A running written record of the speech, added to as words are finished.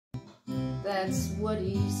That's what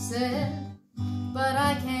he said. But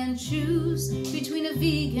I can't choose between a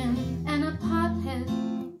vegan and a pothead.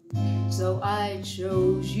 So I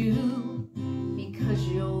chose you because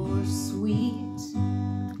you're sweet,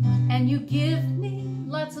 and you give me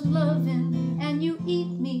lots of loving, and you eat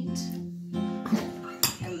meat.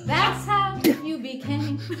 And that's how you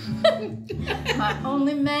became my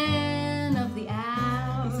only man of the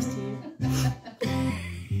hour.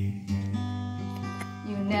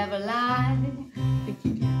 You never lie,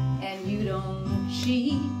 and you don't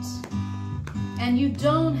cheat, and you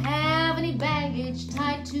don't have any baggage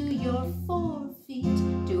tied to your 4 feet.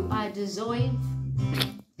 Do I deserve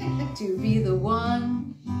to be the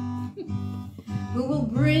one who will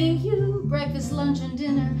bring you breakfast, lunch, and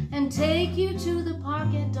dinner, and take you to the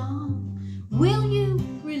park at dawn? Will you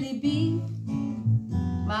really be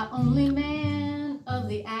my only man of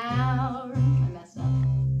the hour? I messed up.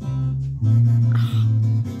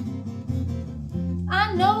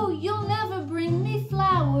 I know you'll never bring me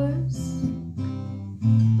flowers,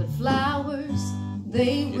 but flowers,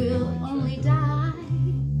 they will only die.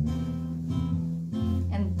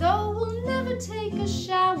 And though we'll never take a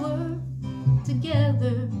shower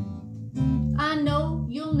together, I know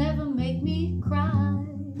you'll never make me cry.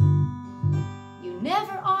 You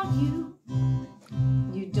never argue,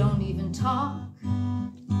 you don't even talk,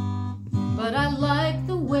 but I like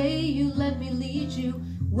the way you let me lead you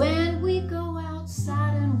when we go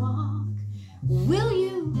outside and walk. Will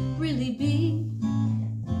you really be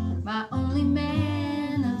my only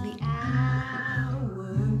man of the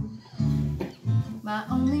hour? My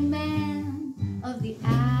only man of the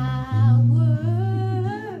hour.